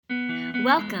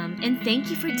Welcome and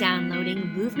thank you for downloading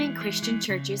Movement Christian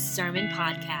Church's Sermon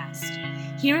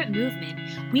Podcast. Here at Movement,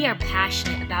 we are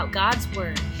passionate about God's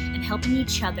Word and helping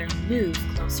each other move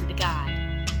closer to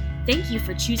God. Thank you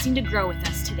for choosing to grow with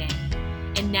us today.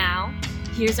 And now,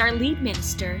 here's our lead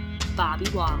minister, Bobby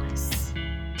Wallace.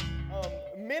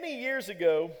 Many years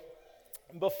ago,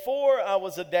 before I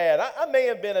was a dad, I may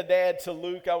have been a dad to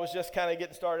Luke. I was just kind of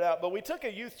getting started out, but we took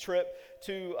a youth trip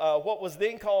to what was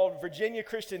then called Virginia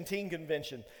Christian Teen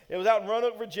Convention. It was out in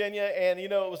Roanoke, Virginia, and it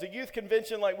was a youth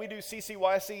convention like we do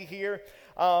CCYC here,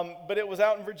 but it was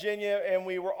out in Virginia, and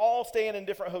we were all staying in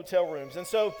different hotel rooms. And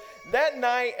so that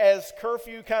night, as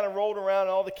curfew kind of rolled around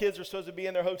and all the kids were supposed to be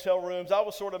in their hotel rooms, I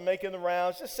was sort of making the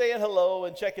rounds, just saying hello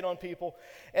and checking on people.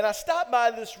 And I stopped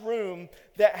by this room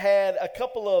that had a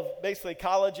couple of basically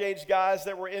college-age guys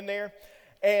that were in there.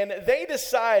 And they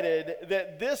decided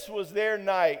that this was their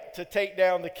night to take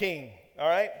down the king, all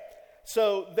right?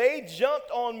 So they jumped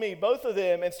on me, both of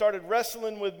them, and started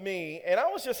wrestling with me. And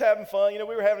I was just having fun.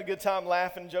 We were having a good time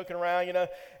laughing and joking around, And,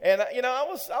 I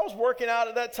was working out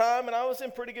at that time, and I was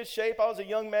in pretty good shape. I was a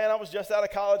young man. I was just out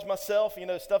of college myself.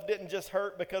 Stuff didn't just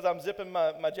hurt because I'm zipping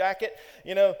my jacket,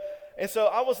 And so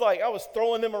I was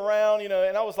throwing them around,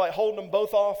 and I was like holding them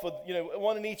both off with,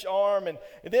 one in each arm. And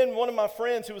then one of my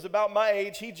friends who was about my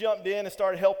age, he jumped in and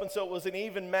started helping. So it was an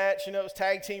even match, it was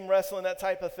tag team wrestling, that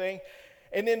type of thing.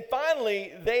 And then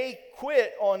finally they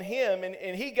quit on him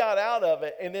and he got out of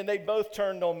it. And then they both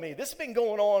turned on me. This has been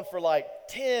going on for like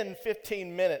 10,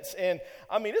 15 minutes. And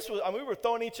we were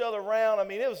throwing each other around.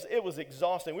 It was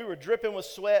exhausting. We were dripping with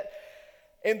sweat.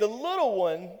 And the little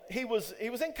one, he was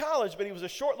in college, but he was a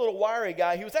short little wiry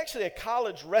guy. He was actually a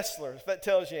college wrestler, if that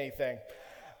tells you anything.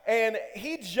 And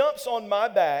he jumps on my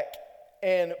back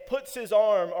and puts his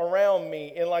arm around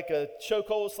me in like a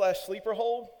chokehold / sleeper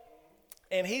hold.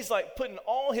 And he's like putting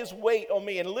all his weight on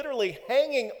me and literally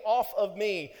hanging off of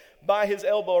me by his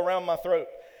elbow around my throat.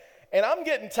 And I'm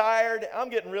getting tired. I'm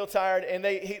getting real tired. And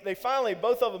they finally,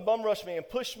 both of them bum rushed me and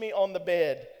pushed me on the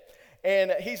bed.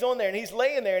 And he's on there, and he's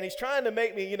laying there, and he's trying to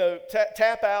make me,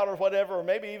 tap out or whatever, or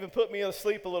maybe even put me to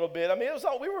sleep a little bit. It was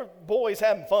we were boys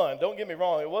having fun. Don't get me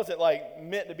wrong. It wasn't like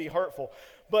meant to be hurtful.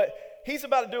 But he's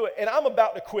about to do it, and I'm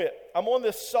about to quit. I'm on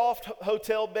this soft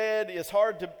hotel bed. It's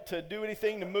hard to do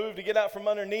anything, to move, to get out from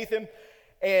underneath him.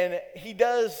 And he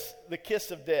does the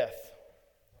kiss of death.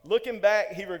 Looking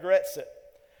back, he regrets it.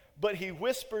 But he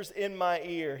whispers in my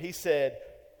ear, he said,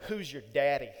 "Who's your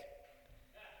daddy?"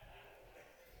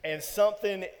 And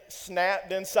something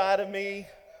snapped inside of me.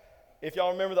 If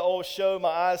y'all remember the old show, my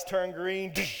eyes turned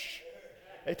green.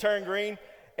 They turned green.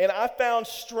 And I found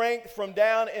strength from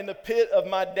down in the pit of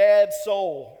my dad's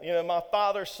soul, my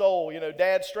father's soul,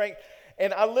 dad's strength.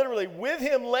 And I literally, with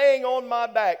him laying on my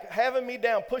back, having me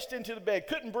down, pushed into the bed,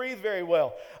 couldn't breathe very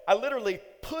well. I literally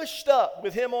pushed up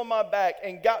with him on my back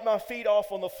and got my feet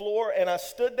off on the floor. And I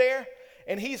stood there,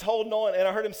 and he's holding on. And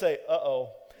I heard him say,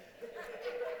 "Uh-oh."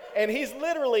 And he's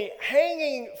literally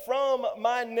hanging from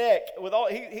my neck with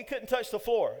he couldn't touch the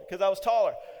floor because I was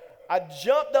taller. I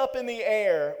jumped up in the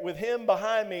air with him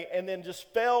behind me and then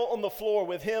just fell on the floor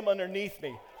with him underneath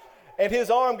me. And his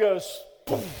arm goes,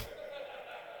 poof.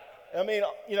 I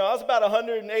was about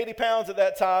 180 pounds at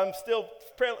that time, still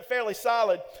fairly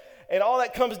solid. And all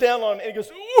that comes down on him and he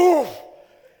goes, ooh.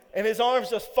 And his arms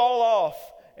just fall off.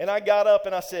 And I got up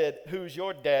and I said, "Who's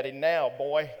your daddy now,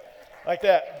 boy?" Like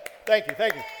that. Thank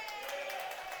you.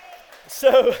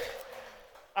 So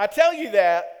I tell you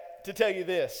that to tell you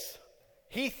this.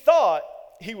 He thought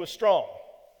he was strong.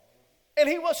 And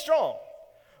he was strong.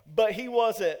 But he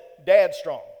wasn't dad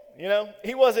strong. He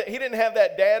didn't have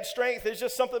that dad strength. There's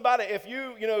just something about it. If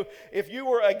you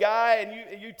were a guy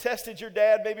and you tested your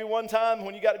dad maybe one time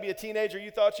when you got to be a teenager,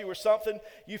 you thought you were something,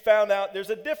 you found out there's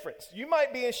a difference. You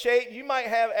might be in shape, you might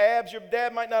have abs, your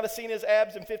dad might not have seen his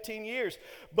abs in 15 years,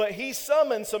 but he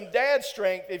summoned some dad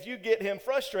strength if you get him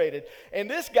frustrated.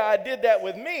 And this guy did that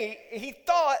with me. He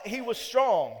thought he was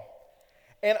strong.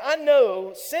 And I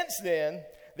know since then,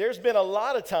 there's been a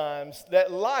lot of times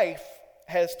that life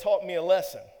has taught me a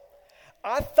lesson.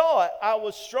 I thought I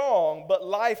was strong, but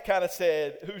life kind of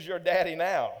said, "Who's your daddy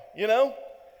now?"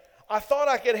 I thought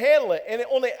I could handle it. And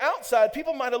on the outside,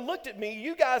 people might have looked at me.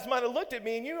 You guys might have looked at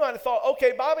me, and you might have thought,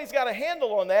 okay, Bobby's got a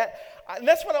handle on that. And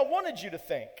that's what I wanted you to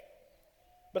think.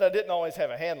 But I didn't always have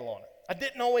a handle on it. I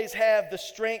didn't always have the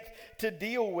strength to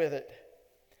deal with it.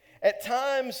 At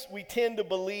times, we tend to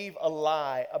believe a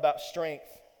lie about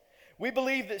strength. We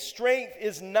believe that strength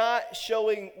is not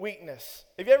showing weakness.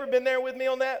 Have you ever been there with me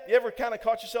on that? You ever kind of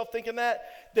caught yourself thinking that?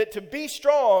 That to be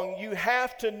strong, you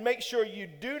have to make sure you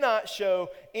do not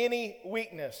show any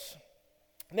weakness.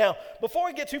 Now, before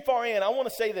we get too far in, I want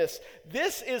to say this.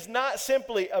 This is not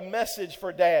simply a message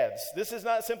for dads. This is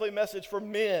not simply a message for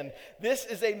men. This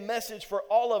is a message for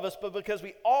all of us, but because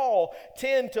we all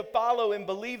tend to follow and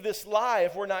believe this lie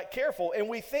if we're not careful. And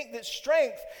we think that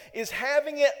strength is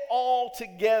having it all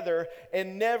together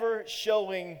and never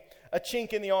showing a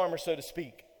chink in the armor, so to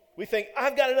speak. We think,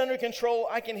 I've got it under control.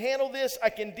 I can handle this. I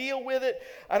can deal with it.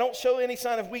 I don't show any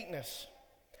sign of weakness.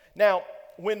 Now,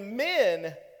 when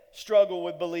men struggle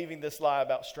with believing this lie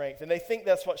about strength, and they think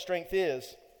that's what strength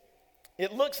is,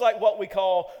 it looks like what we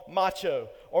call macho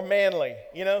or manly,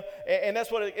 and that's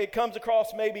what it comes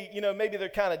across. Maybe they're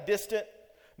kind of distant,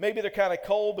 maybe they're kind of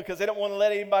cold because they don't want to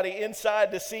let anybody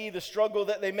inside to see the struggle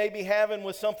that they may be having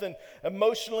with something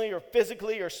emotionally or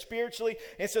physically or spiritually,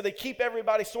 and so they keep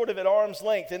everybody sort of at arm's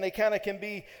length, and they kind of can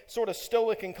be sort of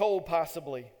stoic and cold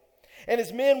possibly. And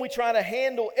as men, we try to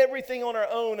handle everything on our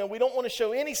own, and we don't want to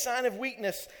show any sign of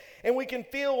weakness. And we can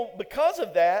feel, because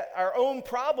of that, our own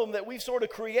problem that we've sort of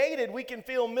created, we can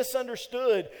feel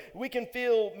misunderstood. We can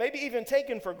feel maybe even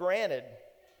taken for granted.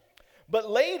 But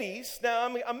ladies,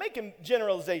 now I'm making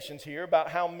generalizations here about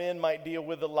how men might deal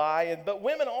with the lie, but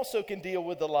women also can deal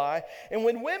with the lie. And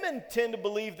when women tend to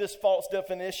believe this false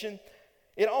definition,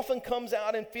 it often comes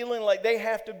out in feeling like they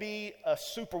have to be a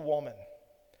superwoman.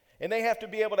 And they have to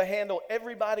be able to handle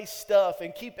everybody's stuff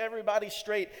and keep everybody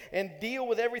straight and deal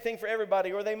with everything for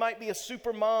everybody. Or they might be a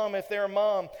super mom if they're a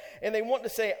mom. And they want to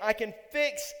say, I can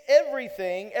fix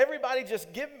everything. Everybody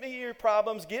just give me your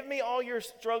problems. Give me all your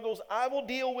struggles. I will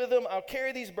deal with them. I'll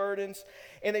carry these burdens.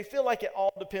 And they feel like it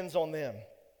all depends on them.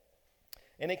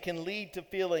 And it can lead to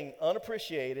feeling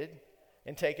unappreciated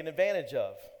and taken advantage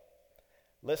of.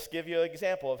 Let's give you an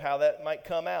example of how that might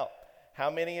come out. How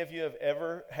many of you have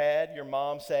ever had your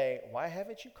mom say, why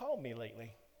haven't you called me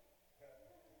lately?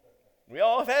 We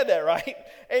all have had that, right?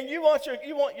 And you want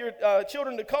your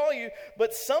children to call you,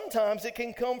 but sometimes it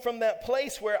can come from that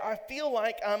place where I feel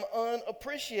like I'm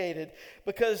unappreciated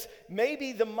because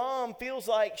maybe the mom feels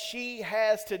like she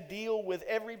has to deal with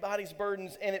everybody's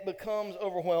burdens and it becomes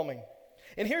overwhelming.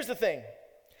 And here's the thing.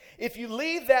 If you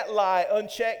leave that lie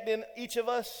unchecked in each of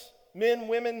us, men,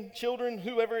 women, children,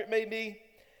 whoever it may be,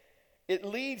 it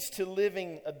leads to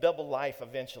living a double life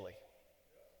eventually.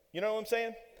 You know what I'm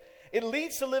saying? It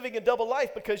leads to living a double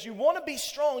life because you want to be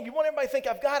strong. You want everybody to think,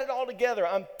 I've got it all together.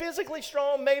 I'm physically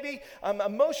strong, maybe. I'm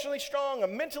emotionally strong.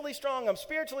 I'm mentally strong. I'm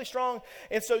spiritually strong.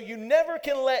 And so you never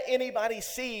can let anybody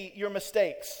see your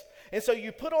mistakes. And so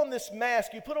you put on this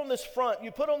mask, you put on this front,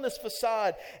 you put on this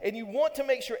facade, and you want to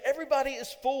make sure everybody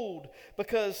is fooled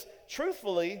because,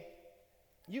 truthfully,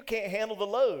 you can't handle the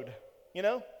load,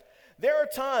 There are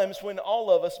times when all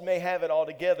of us may have it all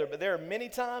together, but there are many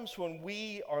times when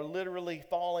we are literally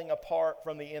falling apart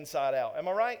from the inside out. Am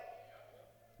I right?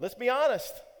 Let's be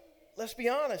honest. Let's be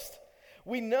honest.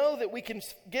 We know that we can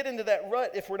get into that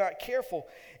rut if we're not careful,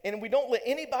 and we don't let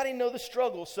anybody know the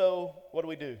struggle, so what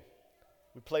do?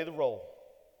 We play the role.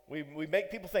 We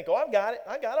make people think, I've got it.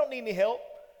 I don't need any help.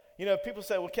 People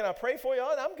say, well, can I pray for you?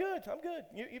 Oh, I'm good.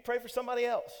 You pray for somebody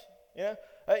else,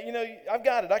 I've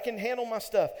got it. I can handle my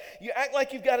stuff. You act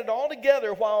like you've got it all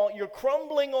together while you're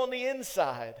crumbling on the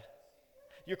inside.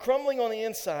 You're crumbling on the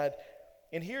inside.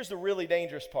 And here's the really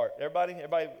dangerous part. Everybody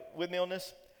with me on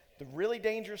this? The really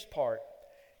dangerous part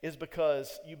is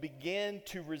because you begin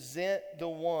to resent the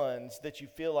ones that you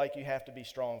feel like you have to be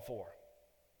strong for.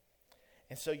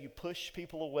 And so you push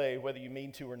people away whether you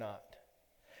mean to or not.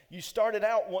 You started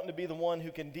out wanting to be the one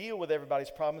who can deal with everybody's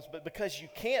problems, but because you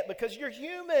can't, because you're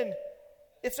human,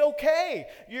 it's okay.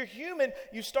 You're human.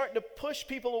 You start to push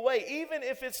people away. Even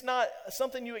if it's not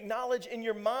something you acknowledge in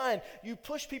your mind, you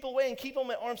push people away and keep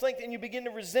them at arm's length, and you begin to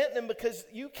resent them because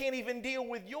you can't even deal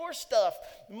with your stuff,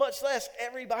 much less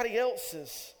everybody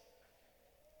else's.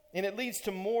 And it leads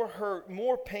to more hurt,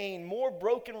 more pain, more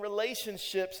broken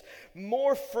relationships,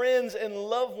 more friends and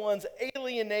loved ones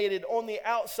alienated on the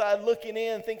outside looking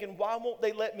in, thinking, why won't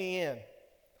they let me in?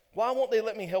 Why won't they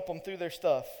let me help them through their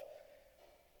stuff?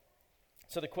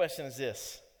 So the question is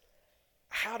this: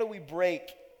 how do we break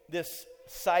this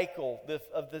cycle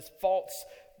of this false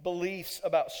beliefs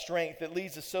about strength that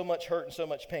leads to so much hurt and so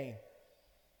much pain?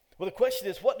 Well, the question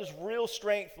is, what does real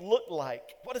strength look like?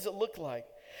 What does it look like?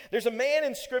 There's a man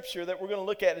in Scripture that we're going to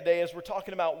look at today as we're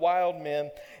talking about wild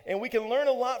men, and we can learn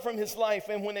a lot from his life.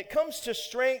 And when it comes to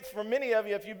strength, for many of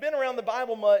you, if you've been around the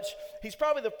Bible much, he's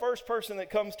probably the first person that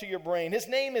comes to your brain. His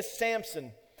name is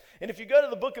Samson. And if you go to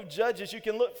the book of Judges, you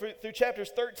can look through chapters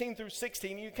 13 through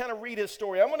 16. You kind of read his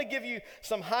story. I'm going to give you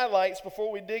some highlights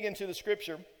before we dig into the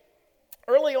Scripture.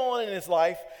 Early on in his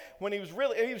life, when he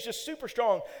was just super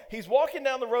strong, he's walking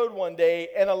down the road one day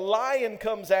and a lion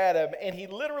comes at him and he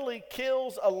literally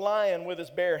kills a lion with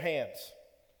his bare hands.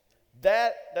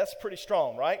 That's pretty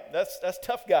strong, right? That's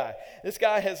tough guy. This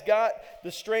guy has got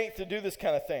the strength to do this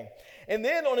kind of thing. And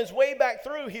then on his way back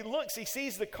through, he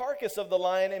sees the carcass of the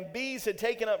lion, and bees had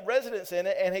taken up residence in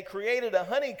it and had created a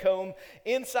honeycomb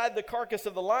inside the carcass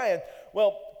of the lion.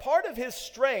 Well, part of his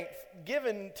strength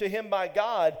given to him by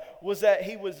God was that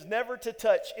he was never to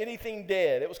touch anything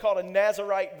dead. It was called a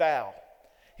Nazirite vow.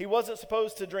 He wasn't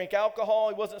supposed to drink alcohol.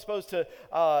 He wasn't supposed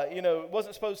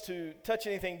to, touch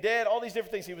anything dead, all these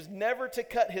different things. He was never to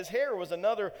cut his hair was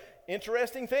another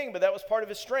interesting thing, but that was part of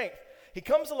his strength. He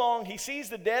comes along, he sees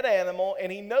the dead animal,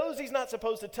 and he knows he's not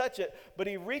supposed to touch it, but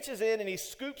he reaches in and he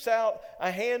scoops out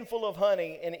a handful of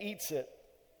honey and eats it.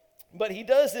 But he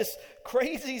does this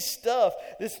crazy stuff,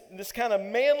 this kind of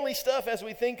manly stuff as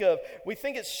we think of. We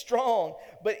think it's strong,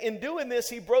 but in doing this,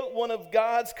 he broke one of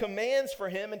God's commands for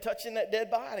him in touching that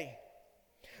dead body.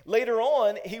 Later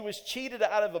on, he was cheated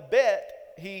out of a bet.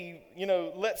 He,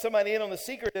 let somebody in on the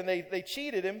secret and they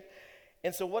cheated him.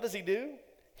 And so what does he do?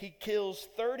 He kills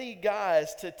 30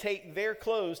 guys to take their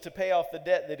clothes to pay off the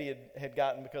debt that he had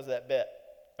gotten because of that bet.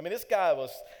 I mean, this guy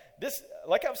was...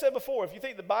 like I've said before, if you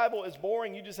think the Bible is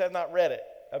boring, you just have not read it.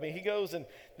 I mean, he goes and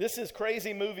this is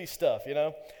crazy movie stuff,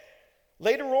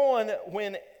 Later on,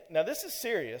 now this is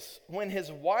serious, when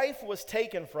his wife was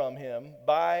taken from him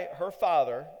by her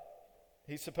father,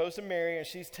 he's supposed to marry her and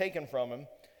she's taken from him.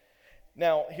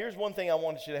 Now, here's one thing I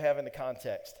wanted you to have in the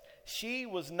context. She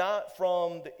was not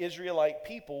from the Israelite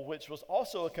people, which was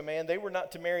also a command. They were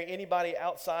not to marry anybody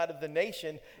outside of the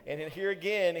nation. And here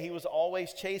again, he was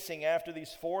always chasing after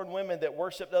these foreign women that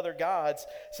worshiped other gods.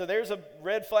 So there's a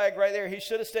red flag right there. He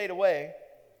should have stayed away.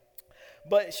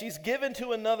 But she's given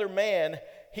to another man.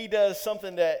 He does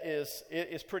something that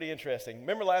is pretty interesting.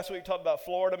 Remember last week we talked about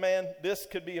Florida man? This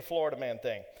could be a Florida man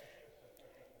thing.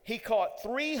 He caught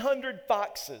 300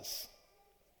 foxes.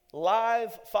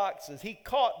 Live foxes. He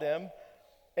caught them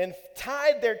and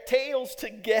tied their tails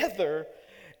together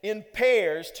in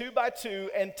pairs, 2 by 2,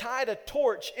 and tied a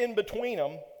torch in between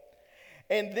them,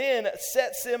 and then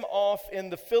sets them off in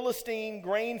the Philistine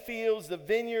grain fields, the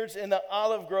vineyards, and the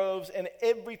olive groves, and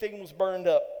everything was burned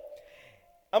up.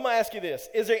 I'm going to ask you this.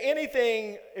 Is there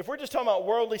anything, if we're just talking about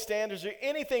worldly standards, is there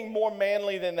anything more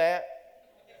manly than that?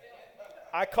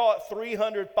 I caught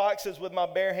 300 foxes with my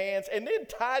bare hands and then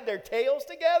tied their tails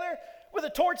together with a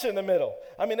torch in the middle.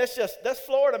 I mean, that's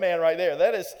Florida man right there.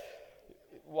 That is,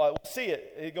 well, we'll see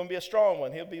it. He's going to be a strong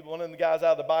one. He'll be one of the guys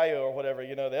out of the bayou or whatever,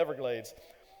 the Everglades.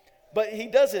 But he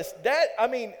does this.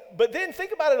 But then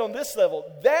think about it on this level.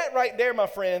 That right there, my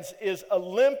friends, is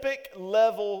Olympic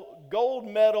level gold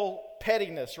medal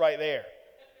pettiness right there.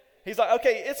 He's like,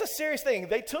 okay, it's a serious thing.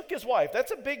 They took his wife.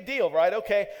 That's a big deal, right?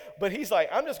 Okay. But he's like,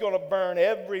 I'm just going to burn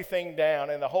everything down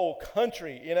in the whole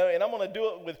country, and I'm going to do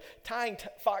it with tying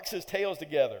foxes' tails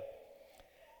together.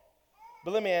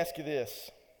 But let me ask you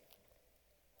this.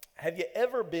 Have you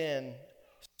ever been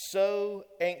so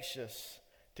anxious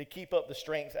to keep up the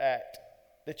strength act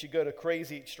that you go to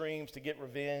crazy extremes to get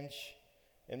revenge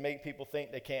and make people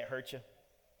think they can't hurt you?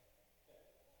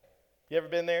 You ever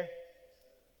been there?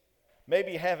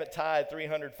 Maybe you haven't tied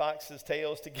 300 foxes'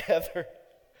 tails together,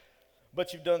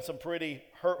 but you've done some pretty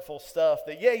hurtful stuff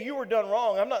that, you were done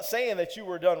wrong. I'm not saying that you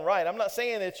were done right. I'm not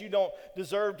saying that you don't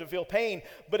deserve to feel pain,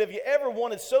 but have you ever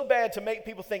wanted so bad to make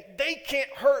people think they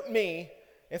can't hurt me,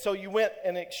 and so you went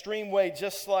an extreme way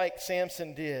just like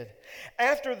Samson did?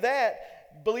 After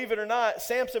that, believe it or not,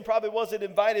 Samson probably wasn't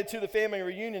invited to the family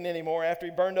reunion anymore after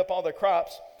he burned up all their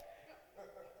crops.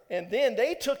 And then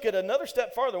they took it another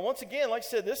step farther. Once again, like I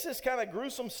said, this is kind of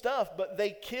gruesome stuff, but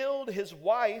they killed his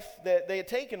wife that they had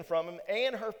taken from him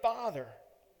and her father.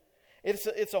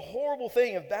 It's a horrible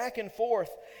thing of back and forth.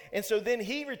 And so then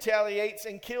he retaliates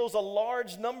and kills a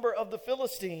large number of the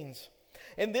Philistines.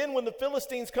 And then when the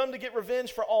Philistines come to get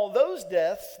revenge for all those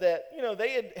deaths that,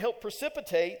 they had helped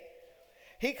precipitate,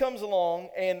 he comes along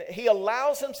and he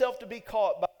allows himself to be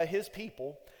caught by his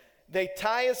people. They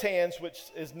tie his hands, which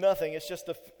is nothing. It's just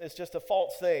a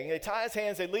false thing. They tie his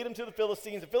hands. They lead him to the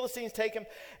Philistines. The Philistines take him.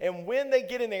 And when they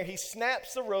get in there, he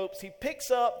snaps the ropes. He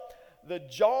picks up the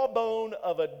jawbone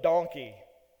of a donkey.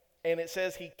 And it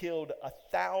says he killed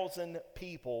 1,000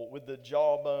 people with the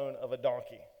jawbone of a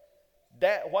donkey.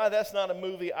 Why that's not a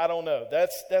movie, I don't know.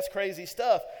 That's crazy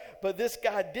stuff. But this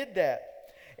guy did that.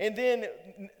 And then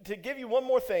to give you one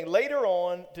more thing, later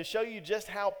on, to show you just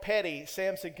how petty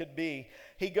Samson could be,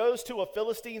 he goes to a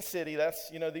Philistine city.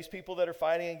 That's, these people that are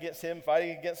fighting against him,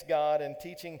 fighting against God and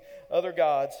teaching other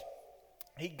gods.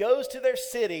 He goes to their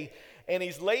city and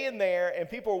he's laying there, and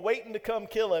people are waiting to come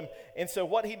kill him. And so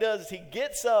what he does is he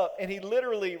gets up, and he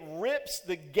literally rips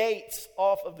the gates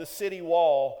off of the city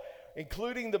wall,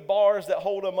 including the bars that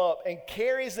hold him up, and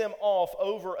carries them off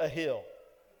over a hill.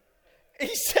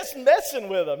 He's just messing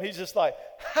with them. He's just like,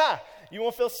 ha, you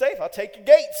want to feel safe? I'll take your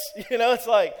gates. It's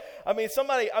like,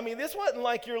 this wasn't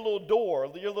like your little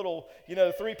door, your little,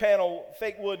 3-panel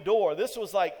fake wood door. This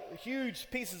was like huge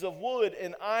pieces of wood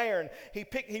and iron.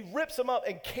 He rips them up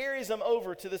and carries them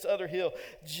over to this other hill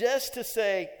just to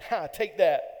say, ha, take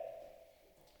that.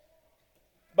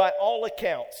 By all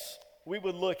accounts, we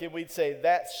would look and we'd say,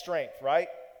 that's strength, right?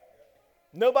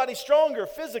 Nobody's stronger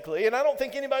physically, and I don't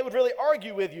think anybody would really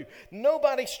argue with you.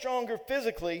 Nobody's stronger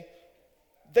physically.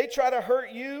 They try to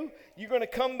hurt you, you're going to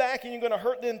come back and you're going to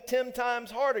hurt them 10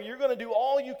 times harder. You're going to do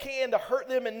all you can to hurt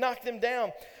them and knock them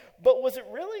down. But was it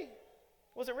really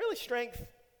strength?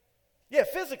 Yeah,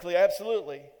 physically,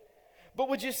 absolutely. But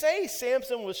would you say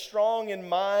Samson was strong in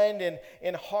mind and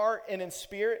in heart and in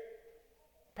spirit?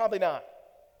 Probably not.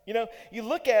 You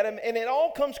look at him and it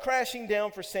all comes crashing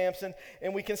down for Samson,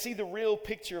 and we can see the real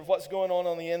picture of what's going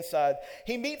on the inside.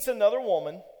 He meets another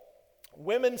woman.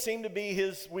 Women seem to be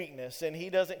his weakness, and he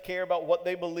doesn't care about what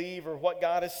they believe or what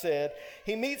God has said.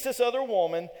 He meets this other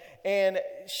woman, and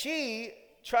she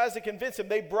tries to convince him.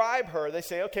 They bribe her. They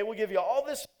say, okay, we'll give you all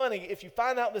this money if you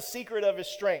find out the secret of his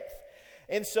strength.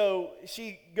 And so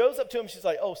she goes up to him. She's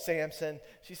like, oh, Samson.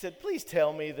 She said, please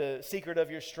tell me the secret of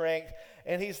your strength.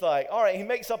 And he's like, all right. He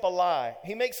makes up a lie.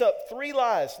 He makes up 3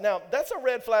 lies. Now, that's a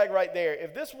red flag right there.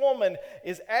 If this woman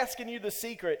is asking you the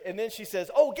secret, and then she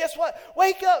says, oh, guess what?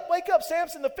 Wake up,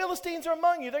 Samson. The Philistines are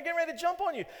among you. They're getting ready to jump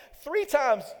on you. 3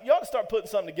 times, you ought to start putting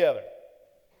something together.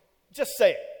 Just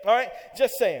say it, all right?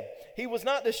 Just saying. He was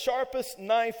not the sharpest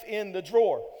knife in the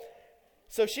drawer.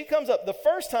 So she comes up. The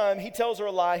first time he tells her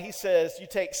a lie, he says, you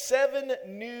take 7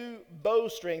 new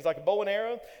bowstrings, like a bow and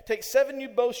arrow. Take 7 new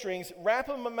bowstrings, wrap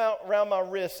them around my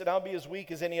wrists, and I'll be as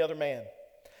weak as any other man.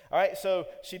 All right, so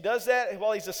she does that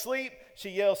while he's asleep. She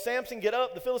yells, Samson, get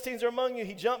up. The Philistines are among you.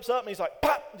 He jumps up, and he's like,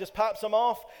 pop, just pops them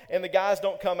off, and the guys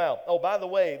don't come out. Oh, by the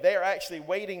way, they are actually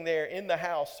waiting there in the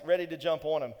house ready to jump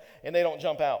on him, and they don't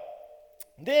jump out.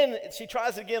 Then she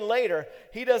tries it again later.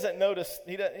 He doesn't notice.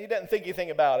 He doesn't think anything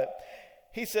about it.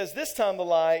 He says this time the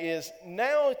lie is,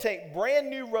 now take brand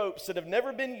new ropes that have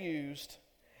never been used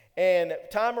and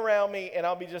tie them around me, and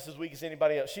I'll be just as weak as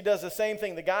anybody else. She does the same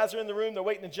thing. The guys are in the room. They're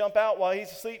waiting to jump out while he's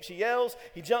asleep. She yells.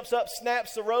 He jumps up,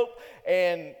 snaps the rope,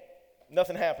 and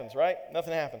nothing happens, right?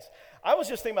 Nothing happens. I was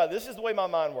just thinking about this is the way my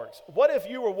mind works. What if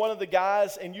you were one of the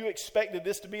guys and you expected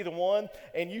this to be the one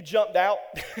and you jumped out?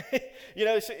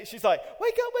 She's like,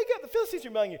 wake up, the Philistines are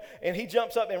among you. And he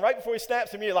jumps up, and right before he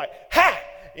snaps him, you're like, ha!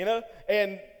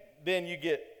 And then you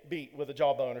get beat with a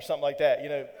jawbone or something like that.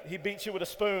 He beats you with a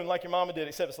spoon like your mama did,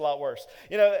 except it's a lot worse.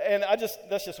 And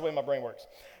that's just the way my brain works.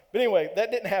 But anyway, that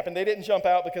didn't happen. They didn't jump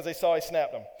out because they saw he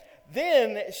snapped them.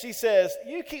 Then she says,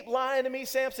 you keep lying to me,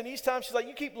 Samson. Each time she's like,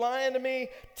 you keep lying to me.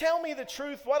 Tell me the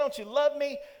truth. Why don't you love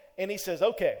me? And he says,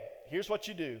 okay, here's what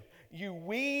you do. You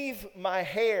weave my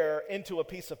hair into a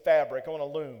piece of fabric on a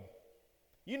loom.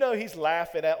 He's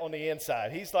laughing on the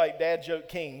inside. He's like dad joke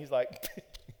king. He's like,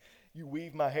 you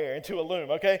weave my hair into a loom,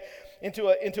 okay? Into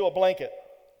a blanket.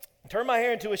 Turn my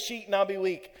hair into a sheet and I'll be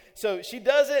weak. So she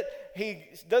does it. He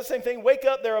does the same thing. Wake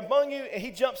up, they're among you. And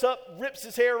he jumps up, rips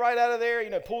his hair right out of there,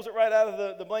 pulls it right out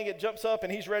of the blanket, jumps up,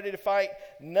 and he's ready to fight.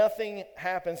 Nothing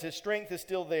happens. His strength is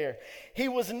still there. He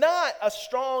was not a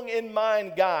strong in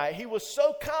mind guy. He was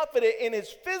so confident in his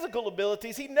physical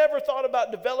abilities, he never thought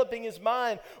about developing his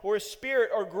mind or his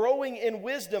spirit or growing in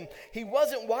wisdom. He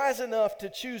wasn't wise enough to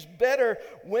choose better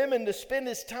women to spend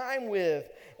his time with.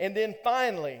 And then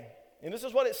finally, and this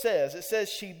is what it says. It says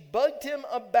she bugged him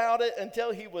about it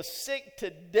until he was sick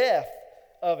to death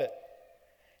of it.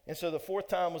 And so the 4th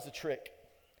time was the trick.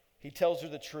 He tells her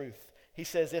the truth. He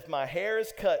says, if my hair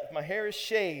is cut, if my hair is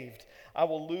shaved, I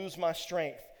will lose my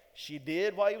strength. She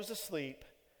did while he was asleep,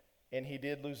 and he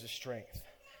did lose his strength.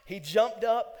 He jumped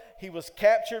up. He was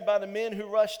captured by the men who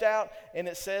rushed out, and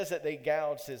it says that they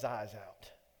gouged his eyes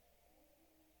out.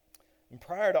 And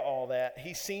prior to all that,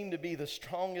 he seemed to be the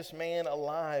strongest man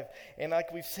alive. And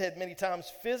like we've said many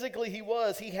times, physically he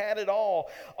was. He had it all.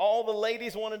 All the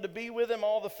ladies wanted to be with him.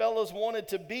 All the fellows wanted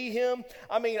to be him.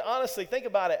 I mean, honestly, think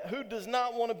about it. Who does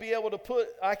not want to be able to put,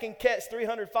 I can catch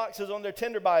 300 foxes on their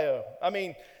Tinder bio? I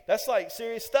mean, that's like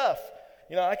serious stuff.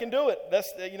 I can do it. That's,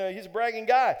 he's a bragging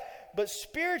guy. But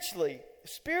spiritually,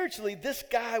 this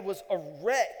guy was a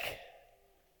wreck.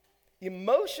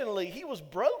 Emotionally, he was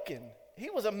broken. He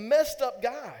was a messed up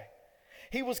guy.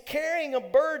 He was carrying a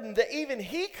burden that even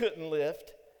he couldn't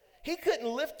lift. He couldn't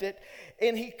lift it,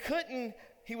 and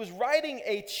he was writing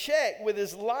a check with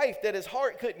his life that his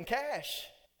heart couldn't cash.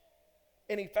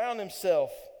 And he found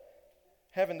himself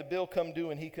having the bill come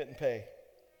due and he couldn't pay.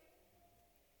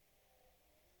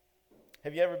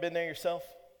 Have you ever been there yourself?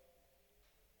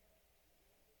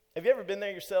 Have you ever been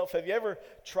there yourself? Have you ever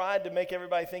tried to make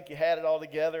everybody think you had it all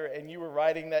together and you were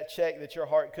writing that check that your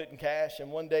heart couldn't cash, and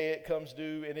one day it comes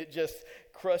due and it just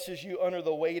crushes you under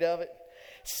the weight of it?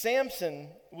 Samson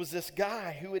was this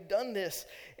guy who had done this,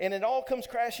 and it all comes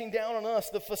crashing down on us.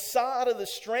 The facade of the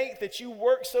strength that you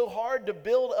work so hard to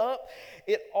build up,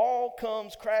 it all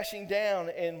comes crashing down.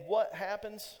 And what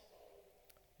happens?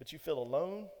 But you feel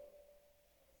alone.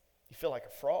 You feel like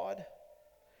a fraud.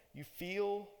 You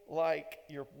feel like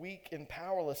you're weak and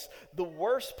powerless. The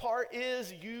worst part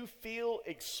is you feel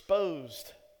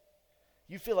exposed.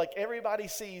 You feel like everybody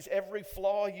sees every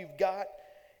flaw you've got,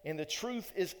 and the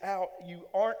truth is out. You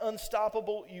aren't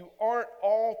unstoppable. You aren't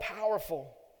all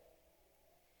powerful.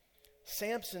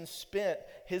 Samson spent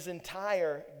his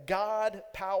entire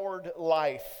God-powered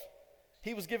life.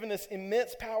 He was given this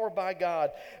immense power by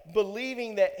God,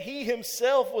 believing that he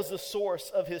himself was the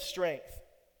source of his strength.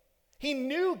 He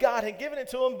knew God had given it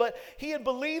to him, but he had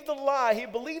believed the lie. He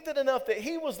believed it enough that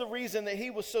he was the reason that he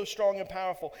was so strong and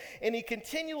powerful. And he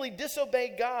continually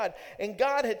disobeyed God. And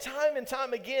God had time and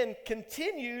time again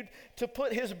continued to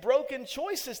put his broken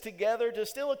choices together to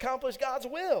still accomplish God's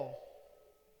will.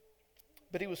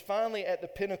 But he was finally at the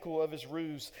pinnacle of his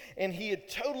ruse. And he had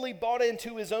totally bought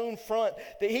into his own front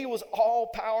that he was all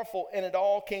powerful, and it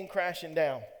all came crashing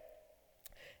down.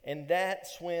 And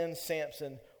that's when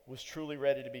Samson was truly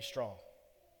ready to be strong.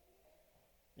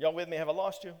 Y'all with me? Have I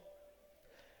lost you?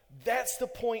 That's the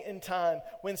point in time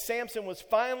when Samson was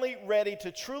finally ready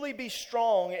to truly be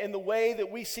strong in the way that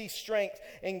we see strength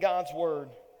in God's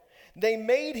word. They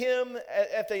made him,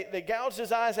 they gouged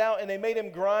his eyes out and they made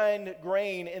him grind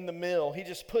grain in the mill. He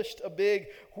just pushed a big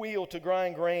wheel to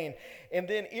grind grain. And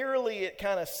then eerily it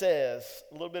kind of says,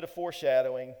 a little bit of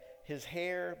foreshadowing, his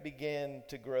hair began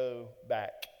to grow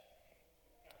back.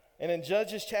 And in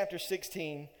Judges chapter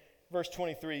 16, verse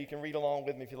 23, you can read along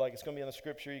with me if you like. It's going to be on the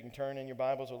scripture. You can turn in your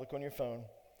Bibles or look on your phone.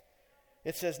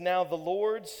 It says, "Now the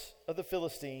lords of the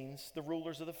Philistines, the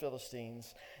rulers of the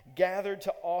Philistines, gathered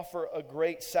to offer a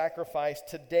great sacrifice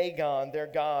to Dagon, their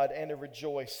god, and to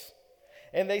rejoice.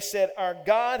 And they said, 'Our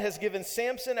God has given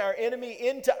Samson, our enemy,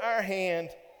 into our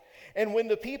hand.' And when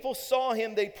the people saw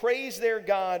him, they praised their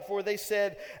God, for they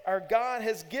said, 'Our God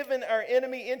has given our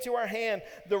enemy into our hand,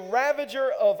 the ravager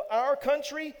of our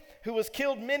country, who has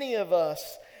killed many of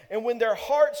us.' And when their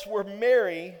hearts were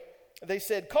merry, they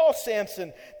said, 'Call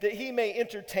Samson, that he may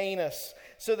entertain us.'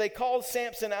 So they called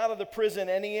Samson out of the prison,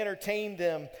 and he entertained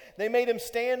them. They made him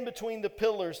stand between the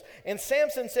pillars. And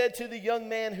Samson said to the young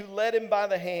man who led him by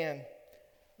the hand,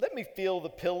 'Let me feel the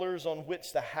pillars on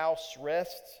which the house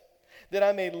rests, that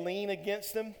I may lean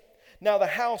against them.' Now the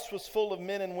house was full of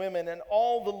men and women, and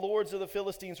all the lords of the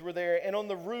Philistines were there. And on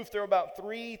the roof there were about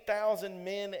 3,000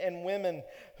 men and women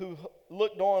who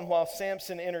looked on while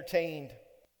Samson entertained.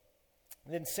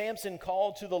 Then Samson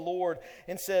called to the Lord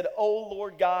and said, 'O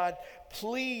Lord God,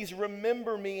 please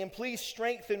remember me and please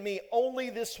strengthen me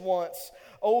only this once,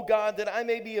 O God, that I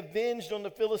may be avenged on the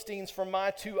Philistines for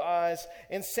my 2 eyes.'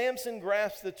 And Samson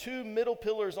grasped the 2 middle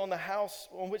pillars on the house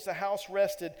on which the house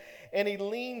rested, and he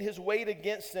leaned his weight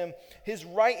against them, his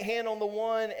right hand on the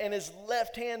one and his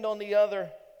left hand on the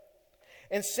other.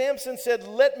 And Samson said,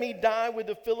 'Let me die with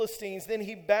the Philistines.' Then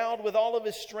he bowed with all of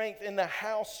his strength, and the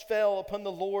house fell upon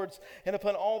the lords and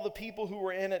upon all the people who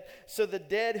were in it. So the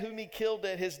dead whom he killed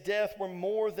at his death were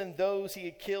more than those he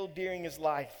had killed during his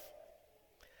life."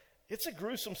 It's a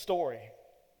gruesome story.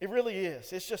 It really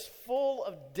is. It's just full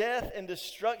of death and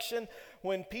destruction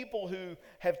when people who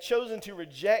have chosen to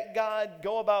reject God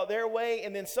go about their way,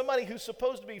 and then somebody who's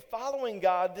supposed to be following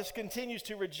God just continues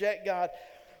to reject God.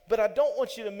 But I don't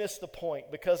want you to miss the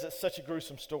point because it's such a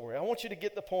gruesome story. I want you to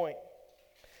get the point.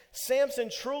 Samson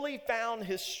truly found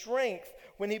his strength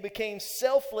when he became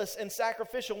selfless and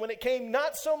sacrificial, when it came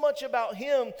not so much about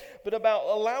him, but about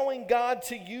allowing God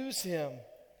to use him.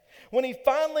 When he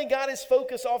finally got his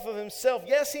focus off of himself,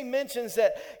 yes, he mentions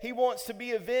that he wants to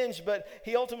be avenged, but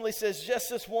he ultimately says, just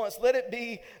this once, let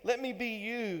me be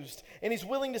used. And he's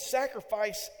willing to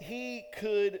sacrifice, he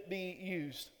could be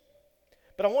used.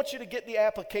 But I want you to get the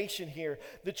application here.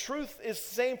 The truth is the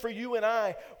same for you and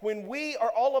I. When we are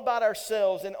all about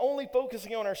ourselves and only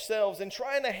focusing on ourselves and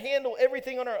trying to handle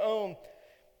everything on our own,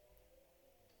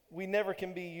 we never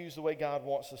can be used the way God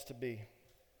wants us to be.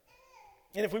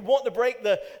 And if we want to break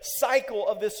the cycle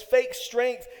of this fake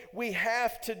strength, we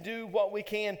have to do what we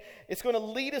can. It's going to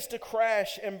lead us to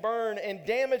crash and burn and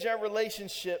damage our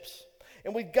relationships.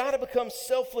 And we've got to become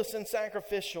selfless and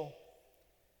sacrificial.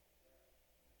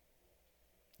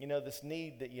 You know, this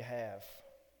need that you have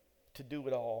to do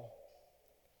it all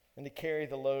and to carry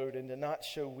the load and to not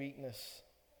show weakness.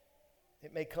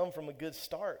 It may come from a good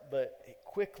start, but it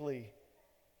quickly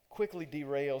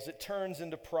derails. It turns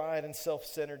into pride and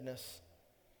self-centeredness.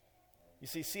 You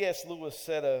see, C.S. Lewis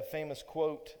said a famous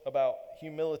quote about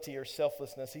humility or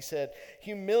selflessness. He said,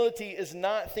 "Humility is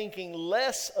not thinking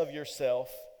less of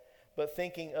yourself, but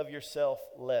thinking of yourself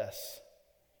less."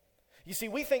 You see,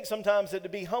 we think sometimes that to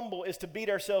be humble is to beat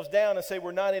ourselves down and say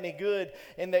we're not any good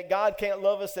and that God can't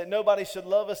love us, that nobody should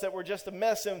love us, that we're just a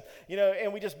mess, and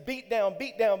we just beat down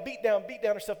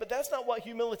ourselves. But that's not what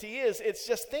humility is. It's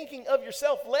just thinking of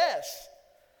yourself less.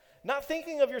 Not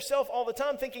thinking of yourself all the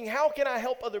time, thinking, how can I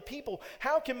help other people?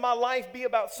 How can my life be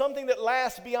about something that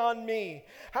lasts beyond me?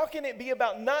 How can it be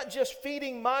about not just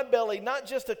feeding my belly, not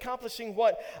just accomplishing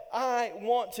what I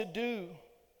want to do?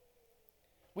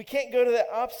 We can't go to that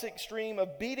opposite extreme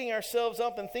of beating ourselves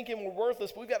up and thinking we're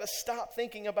worthless. We've got to stop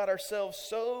thinking about ourselves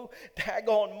so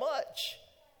daggone much.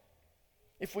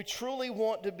 If we truly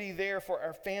want to be there for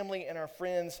our family and our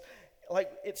friends,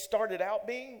 like it started out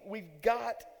being, we've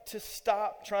got to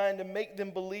stop trying to make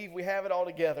them believe we have it all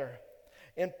together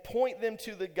and point them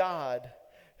to the God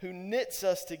who knits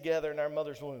us together in our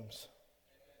mother's wombs.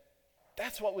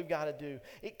 That's what we've got to do.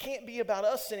 It can't be about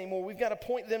us anymore. We've got to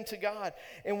point them to God.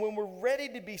 And when we're ready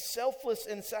to be selfless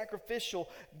and sacrificial,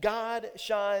 God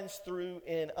shines through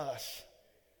in us.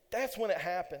 That's when it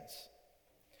happens.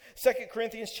 2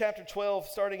 Corinthians chapter 12,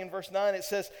 starting in verse 9, it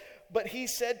says, "But he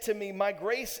said to me, my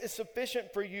grace is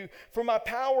sufficient for you, for my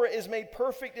power is made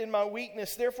perfect in my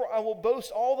weakness. Therefore I will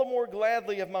boast all the more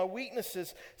gladly of my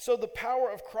weaknesses, so the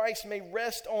power of Christ may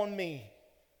rest on me."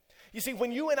 You see,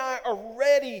 when you and I are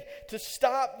ready to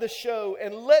stop the show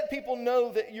and let people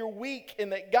know that you're weak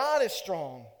and that God is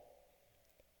strong,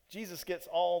 Jesus gets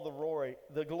all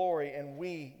the glory, and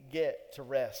we get to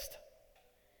rest.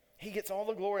 He gets all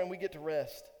the glory and we get to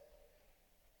rest.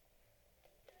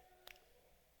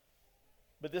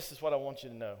 But this is what I want you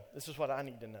to know. This is what I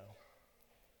need to know.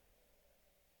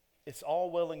 It's all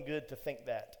well and good to think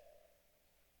that.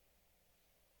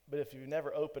 But if you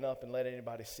never open up and let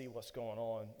anybody see what's going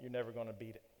on, you're never going to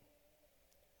beat it.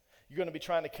 You're going to be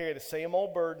trying to carry the same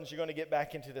old burdens. You're going to get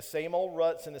back into the same old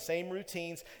ruts and the same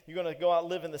routines. You're going to go out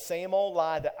living the same old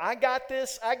lie that I got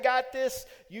this.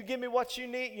 You give me what you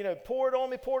need. Pour it on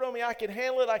me. I can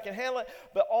handle it.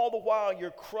 But all the while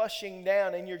you're crushing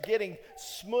down and you're getting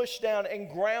smushed down and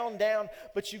ground down.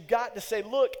 But you've got to say,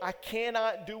 look, I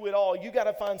cannot do it all. You got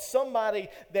to find somebody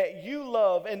that you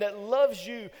love and that loves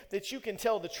you that you can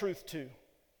tell the truth to.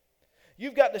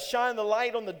 You've got to shine the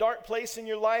light on the dark place in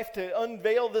your life to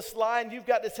unveil this lie, and you've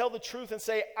got to tell the truth and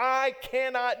say, I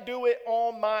cannot do it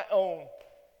on my own.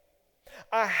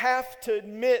 I have to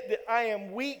admit that I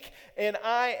am weak and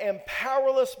I am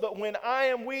powerless, but when I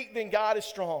am weak, then God is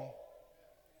strong.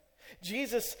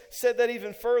 Jesus said that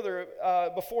even further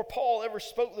before Paul ever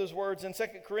spoke those words in 2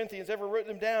 Corinthians, ever wrote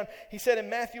them down. He said in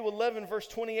Matthew 11, verse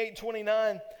 28 and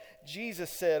 29, Jesus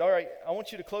said, all right, I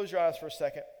want you to close your eyes for a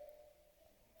second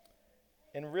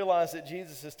and realize that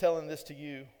Jesus is telling this to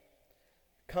you.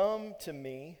 Come to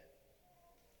me,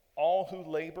 all who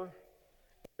labor,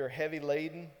 you're heavy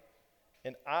laden,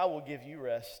 and I will give you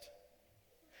rest.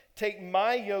 Take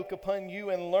my yoke upon you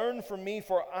and learn from me,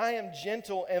 for I am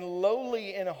gentle and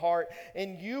lowly in heart,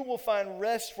 and you will find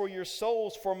rest for your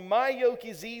souls. For my yoke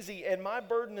is easy and my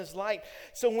burden is light.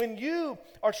 So when you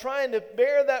are trying to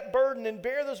bear that burden and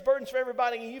bear those burdens for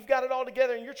everybody, and you've got it all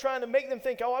together, and you're trying to make them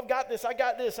think, oh, I've got this,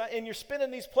 and you're spinning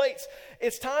these plates,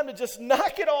 it's time to just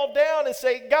knock it all down and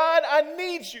say, God, I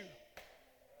need you.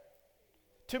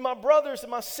 To my brothers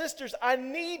and my sisters, I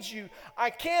need you. I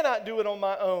cannot do it on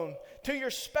my own. To your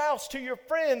spouse, to your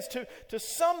friends, to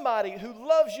somebody who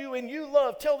loves you and you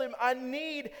love, tell them I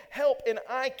need help and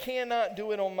I cannot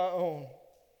do it on my own.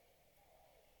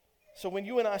 So when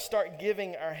you and I start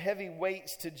giving our heavy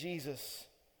weights to Jesus,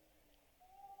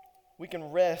 we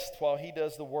can rest while he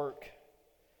does the work.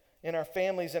 And our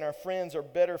families and our friends are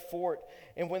better for it.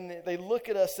 And when they look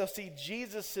at us, they'll see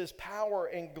Jesus' power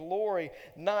and glory,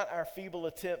 not our feeble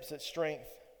attempts at strength.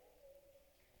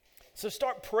 So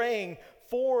start praying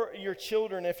for your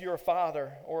children if you're a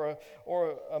father or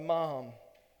a mom.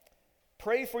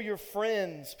 Pray for your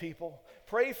friends, people.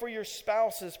 Pray for your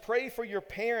spouses. Pray for your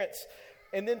parents.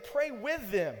 And then pray with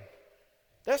them.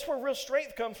 That's where real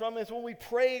strength comes from, is when we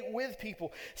pray with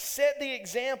people. Set the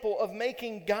example of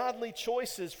making godly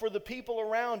choices for the people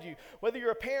around you. Whether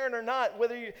you're a parent or not,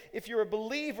 if you're a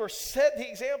believer, set the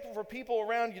example for people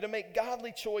around you to make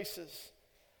godly choices.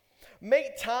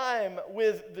 Make time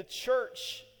with the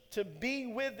church, to be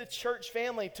with the church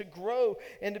family, to grow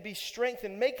and to be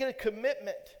strengthened. Make it a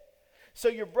commitment. So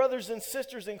your brothers and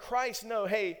sisters in Christ know,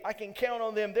 hey, I can count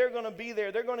on them. They're going to be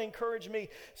there. They're going to encourage me.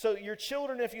 So your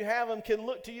children, if you have them, can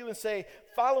look to you and say,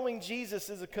 following Jesus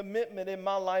is a commitment in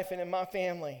my life and in my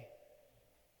family.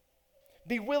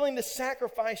 Be willing to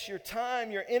sacrifice your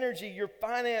time, your energy, your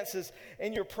finances,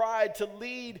 and your pride to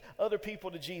lead other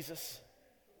people to Jesus.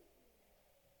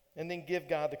 And then give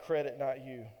God the credit, not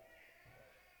you.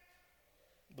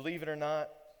 Believe it or not,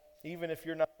 even if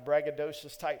you're not a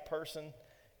braggadocious type person,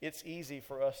 it's easy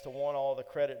for us to want all the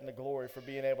credit and the glory for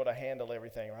being able to handle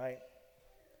everything, right?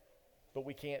 But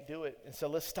we can't do it. And so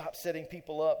let's stop setting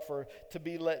people up to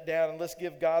be let down, and let's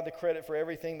give God the credit for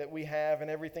everything that we have and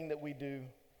everything that we do.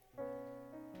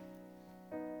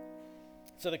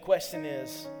 So the question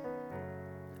is,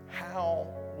 how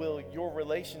will your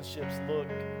relationships look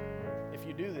if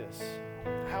you do this?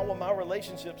 How will my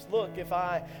relationships look if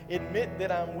I admit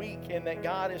that I'm weak and that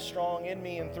God is strong in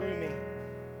me and through me?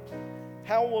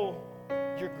 How will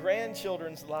your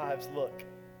grandchildren's lives look?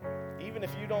 Even if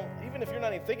you're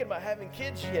not even thinking about having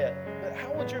kids yet, but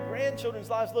how would your grandchildren's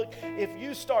lives look if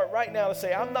you start right now to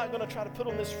say, I'm not going to try to put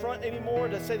on this front anymore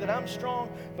to say that I'm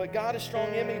strong, but God is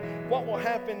strong in me? What will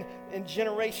happen in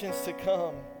generations to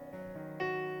come?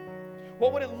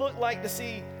 What would it look like to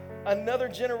see another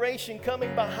generation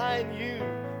coming behind you,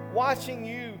 watching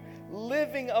you,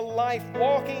 living a life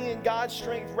walking in God's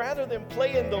strength rather than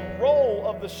playing the role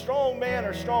of the strong man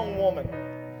or strong woman?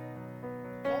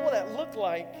 What will that look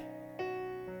like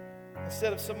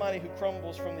instead of somebody who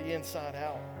crumbles from the inside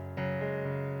out?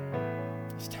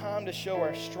 It's time to show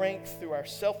our strength through our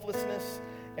selflessness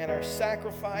and our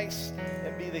sacrifice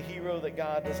and be the hero that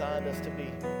God designed us to be.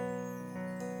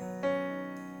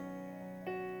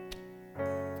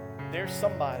 There's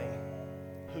somebody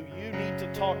who you need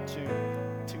to talk to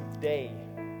today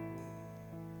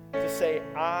to say,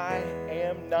 I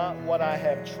am not what I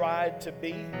have tried to be.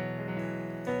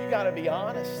 You got to be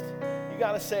honest. You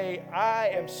got to say, I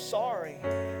am sorry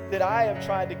that I have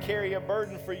tried to carry a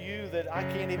burden for you that I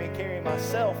can't even carry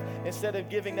myself. Instead of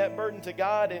giving that burden to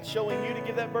God and showing you to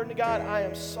give that burden to God, I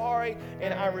am sorry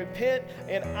and I repent,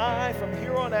 and I, from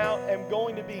here on out, am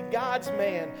going to be God's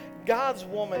man, God's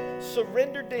woman,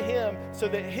 surrendered to Him so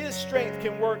that His strength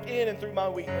can work in and through my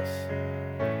weakness.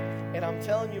 And I'm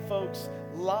telling you, folks,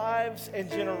 lives and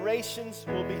generations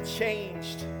will be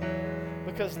changed,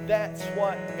 because that's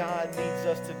what God needs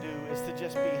us to do, is to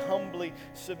just be humbly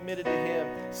submitted to Him,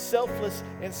 selfless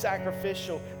and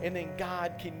sacrificial, and then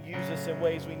God can use us in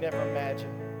ways we never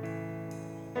imagined.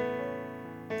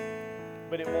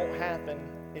 But it won't happen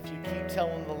if you keep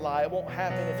telling the lie. It won't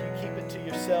happen if you keep it to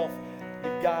yourself.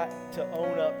 You've got to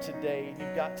own up today.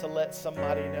 You've got to let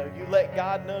somebody know. You let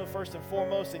God know first and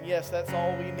foremost, and yes, that's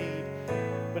all we need.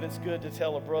 But it's good to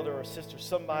tell a brother or sister,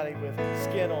 somebody with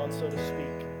skin on, so to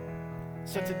speak.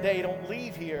 So today, don't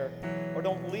leave here, or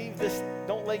don't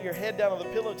lay your head down on the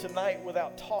pillow tonight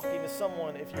without talking to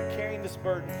someone. If you're carrying this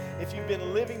burden, if you've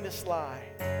been living this lie,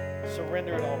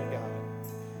 surrender it all to God.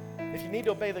 If you need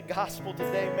to obey the gospel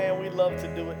today, man, we'd love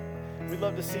to do it. We'd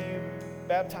love to see you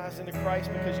baptized into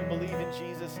Christ because you believe in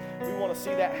Jesus. We want to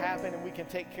see that happen, and we can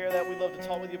take care of that. We'd love to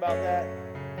talk with you about that.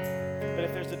 But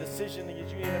if there's a decision that you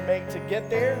need to make to get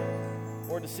there,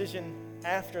 or a decision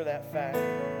after that fact,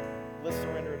 let's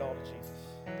surrender it all to Jesus.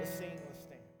 Let's sing, let's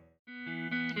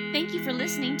stand. Thank you for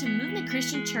listening to Movement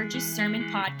Christian Church's Sermon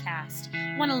Podcast.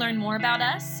 Want to learn more about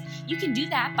us? You can do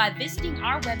that by visiting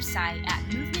our website at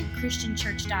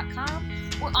movementchristianchurch.com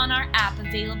or on our app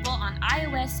available on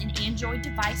iOS and Android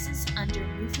devices under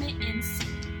Movement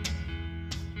NC.